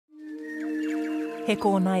He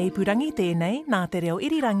kōna ipurangi tēnei nā te reo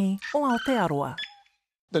irirangi o Aotearoa.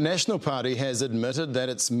 The National Party has admitted that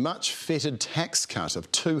its much-feted tax cut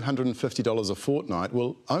of $250 a fortnight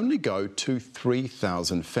will only go to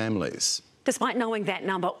 3,000 families. Despite knowing that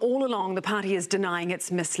number all along, the party is denying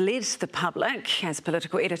it's misled the public. As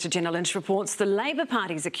political editor Jenna Lynch reports, the Labour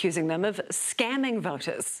Party is accusing them of scamming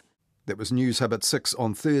voters. That was News Hub at 6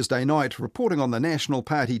 on Thursday night, reporting on the National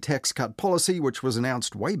Party tax cut policy, which was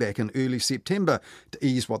announced way back in early September to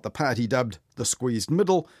ease what the party dubbed the squeezed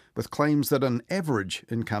middle, with claims that an average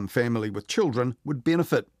income family with children would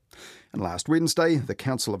benefit. And last Wednesday, the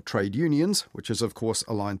Council of Trade Unions, which is of course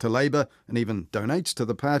aligned to Labour and even donates to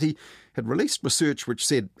the party, had released research which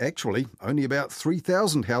said actually only about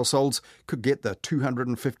 3,000 households could get the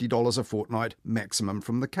 $250 a fortnight maximum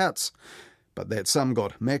from the cuts. But that sum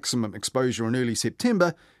got maximum exposure in early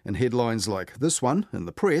September in headlines like this one in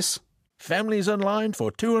the press. Families in line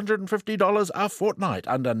for $250 a fortnight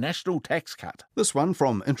under national tax cut. This one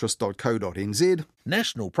from interest.co.nz.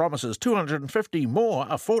 National promises $250 more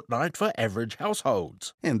a fortnight for average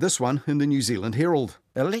households. And this one in the New Zealand Herald.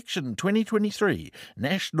 Election 2023.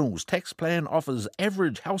 National's tax plan offers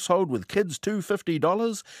average household with kids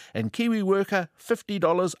 $250 and Kiwi worker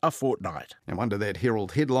 $50 a fortnight. Now, under that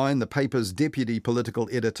Herald headline, the paper's deputy political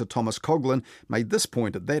editor Thomas Coughlin made this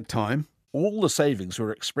point at that time. All the savings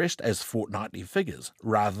were expressed as fortnightly figures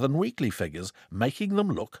rather than weekly figures, making them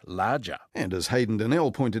look larger. And as Hayden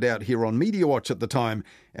Donnell pointed out here on Media Watch at the time,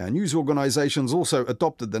 our news organisations also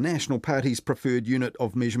adopted the National Party's preferred unit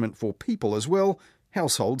of measurement for people as well,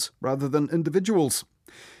 households rather than individuals.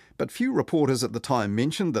 But few reporters at the time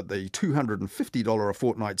mentioned that the $250 a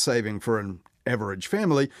fortnight saving for an average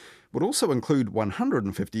family would also include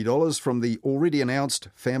 $150 from the already announced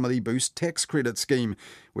Family Boost tax credit scheme,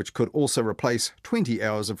 which could also replace 20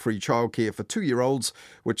 hours of free childcare for 2-year-olds,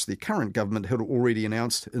 which the current government had already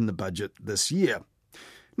announced in the budget this year.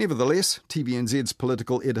 Nevertheless, TVNZ's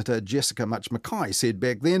political editor Jessica Much Mackay said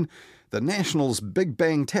back then the National's Big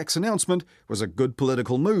Bang tax announcement was a good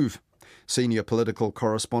political move. Senior political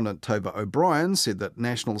correspondent Tova O'Brien said that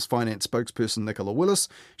National's finance spokesperson Nicola Willis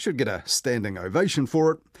should get a standing ovation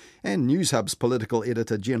for it, and News Hub's political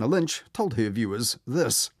editor Jenna Lynch told her viewers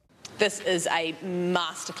this. This is a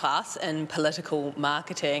masterclass in political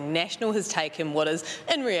marketing. National has taken what is,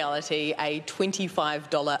 in reality, a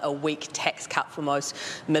 $25 a week tax cut for most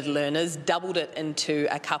middle earners, doubled it into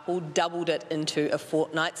a couple, doubled it into a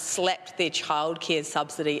fortnight, slapped their childcare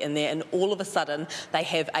subsidy in there, and all of a sudden they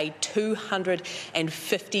have a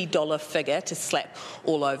 $250 figure to slap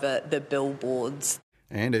all over the billboards.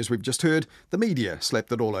 And as we've just heard, the media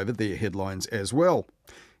slapped it all over their headlines as well.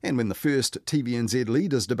 And when the first TVNZ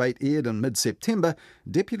Leaders debate aired in mid-September,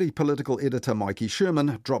 Deputy Political Editor Mikey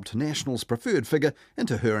Sherman dropped National's preferred figure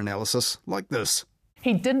into her analysis like this.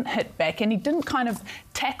 He didn't hit back and he didn't kind of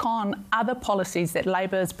tack on other policies that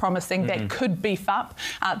Labor is promising that could beef up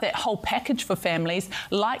that whole package for families,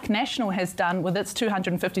 like National has done with its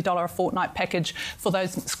 $250 a fortnight package for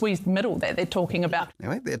those squeezed middle that they're talking about. Now,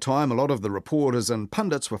 at that time, a lot of the reporters and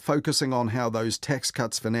pundits were focusing on how those tax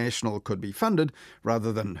cuts for National could be funded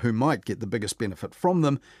rather than who might get the biggest benefit from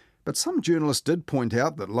them. But some journalists did point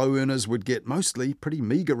out that low earners would get mostly pretty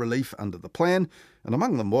meagre relief under the plan, and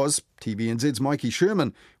among them was TVNZ's Mikey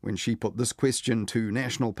Sherman when she put this question to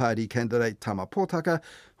National Party candidate Tama Potaka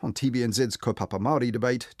on TVNZ's Kaupapa Māori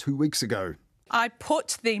debate 2 weeks ago. I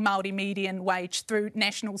put the Māori median wage through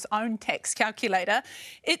National's own tax calculator.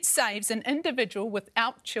 It saves an individual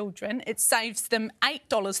without children, it saves them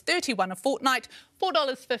 $8.31 a fortnight,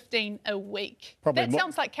 $4.15 a week. That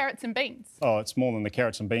sounds like carrots and beans. Oh, it's more than the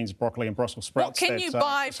carrots and beans, broccoli and Brussels sprouts. What can you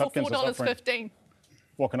buy for $4.15?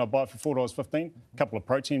 What can I buy for $4.15? A couple of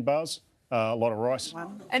protein bars, a lot of rice.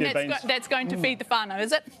 And that's going to feed the whānau,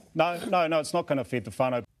 is it? No, it's not going to feed the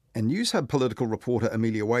whānau. And News Hub political reporter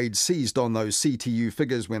Amelia Wade seized on those CTU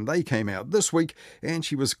figures when they came out this week, and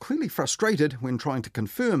she was clearly frustrated when trying to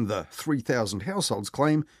confirm the 3,000 households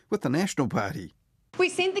claim with the National Party. We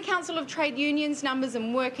sent the Council of Trade Unions numbers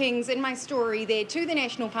and workings in my story there to the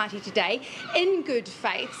National Party today in good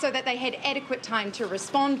faith so that they had adequate time to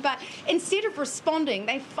respond. But instead of responding,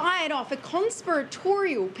 they fired off a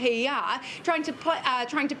conspiratorial PR trying to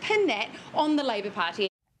pin that on the Labour Party.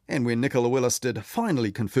 And when Nicola Willis did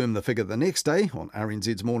finally confirm the figure the next day on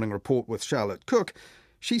RNZ's Morning Report with Charlotte Cook,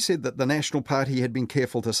 she said that the National Party had been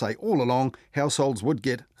careful to say all along households would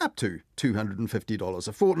get up to $250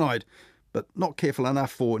 a fortnight, but not careful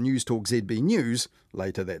enough for News Talk ZB News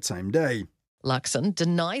later that same day. Luxon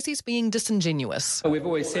denies he's being disingenuous. We've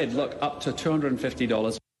always said, look, up to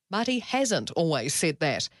 $250. But he hasn't always said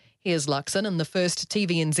that. Here's Luxon in the first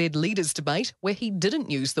TVNZ Leaders debate where he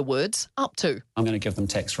didn't use the words up to. I'm going to give them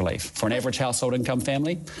tax relief. For an average household income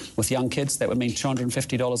family with young kids, that would mean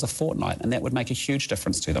 $250 a fortnight, and that would make a huge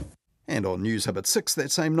difference to them. And on News Hub at 6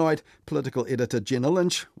 that same night, political editor Jenna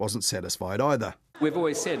Lynch wasn't satisfied either. We've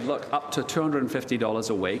always said, look, up to $250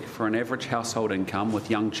 a week for an average household income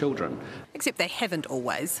with young children. Except they haven't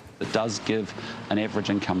always. It does give an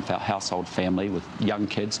average income household family with young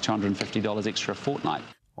kids $250 extra a fortnight.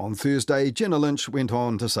 On Thursday, Jenna Lynch went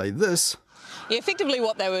on to say this. Yeah, effectively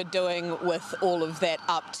what they were doing with all of that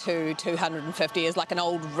up to 250 is like an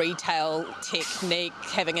old retail technique,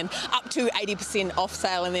 having an up to 80% off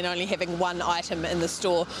sale and then only having one item in the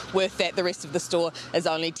store worth that. The rest of the store is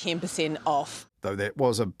only 10% off. Though that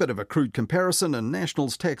was a bit of a crude comparison, and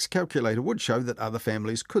National's tax calculator would show that other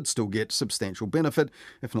families could still get substantial benefit,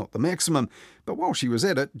 if not the maximum. But while she was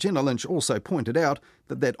at it, Jenna Lynch also pointed out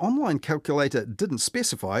that online calculator didn't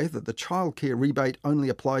specify that the childcare rebate only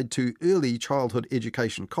applied to early childhood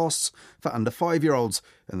education costs for under 5-year-olds,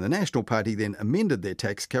 and the National Party then amended their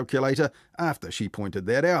tax calculator after she pointed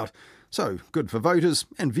that out. So, good for voters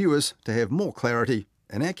and viewers to have more clarity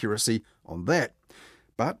and accuracy on that.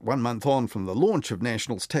 But 1 month on from the launch of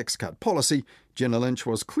National's tax cut policy, Jenna Lynch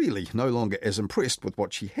was clearly no longer as impressed with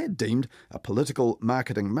what she had deemed a political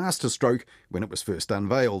marketing masterstroke when it was first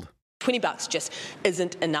unveiled. $20 just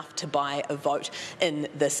isn't enough to buy a vote in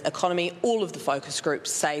this economy. All of the focus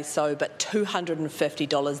groups say so, but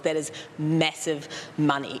 $250, that is massive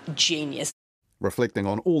money. Genius. Reflecting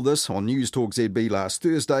on all this on News Talk ZB last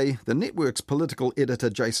Thursday, the network's political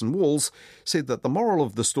editor Jason Walls said that the moral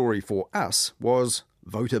of the story for us was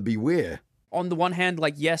voter beware. On the one hand,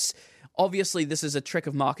 yes, obviously this is a trick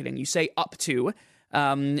of marketing. You say up to,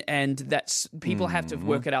 and that's people have to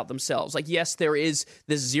work it out themselves. Yes, there is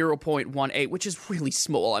this 0.18, which is really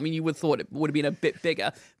small. I mean, you would have thought it would have been a bit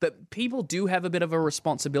bigger, but people do have a bit of a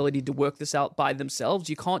responsibility to work this out by themselves.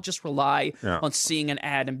 You can't just rely on seeing an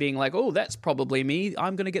ad and being like, oh, that's probably me.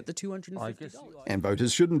 I'm going to get the $250. And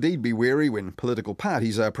voters should indeed be wary when political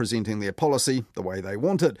parties are presenting their policy the way they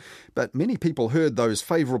want it. But many people heard those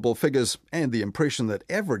favourable figures and the impression that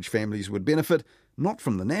average families would benefit not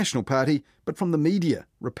from the National Party, but from the media,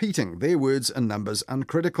 repeating their words and numbers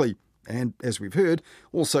uncritically. And, as we've heard,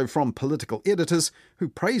 also from political editors who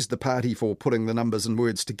praised the party for putting the numbers and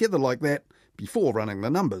words together like that before running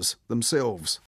the numbers themselves.